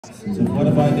So what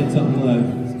if I did something like,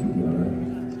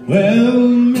 well,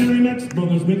 Mary Mac's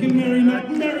brother's making Mary Mac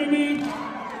marry me.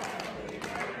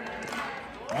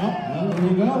 Well, there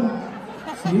you go.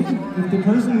 See, if the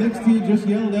person next to you just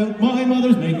yelled out, my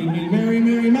mother's making me marry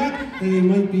Mary Mac, they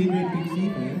might be a great big C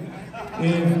fan.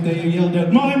 If they yelled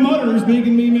out, my mother's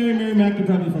making me marry Mary Mac, they're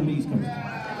probably from the East Coast.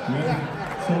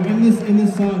 Right? So in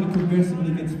this song, it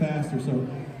progressively gets faster. So,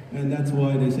 and that's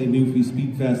why they say Newfie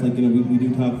speak fast. Like, you know, we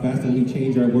do talk fast and we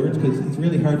change our words because it's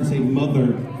really hard to say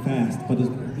mother fast, but it's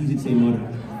easy to say mother.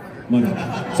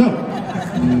 So,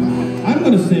 I'm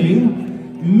going to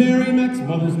sing Mary Mac's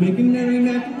mother's making Mary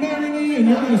Mac marry me, and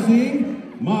you're going to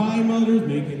sing my mother's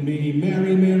making me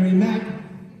marry Mary Mac.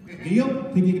 Deal?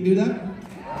 Think you can do that?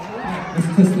 Let's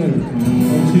test it out. 1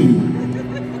 or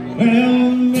 2.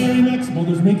 Well, Mary Mac's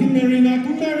mother's making Mary Mac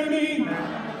marry me.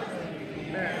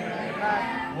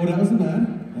 Oh, that wasn't bad.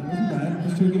 That wasn't bad.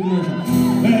 Let's try to give it another shot.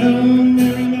 Well,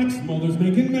 Mary Mac's mother's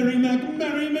making Mary Mac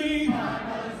marry me.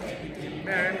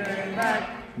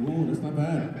 Oh, that's not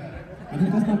bad. I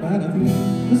think that's not bad. I think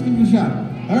let's give it a shot.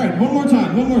 All right, one more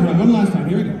time, one last time.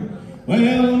 Here we go.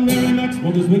 Well, Mary Mac's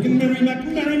mother's making Mary Mac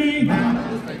marry me.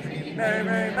 Mary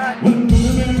Mac. Well,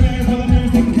 Mary Mac.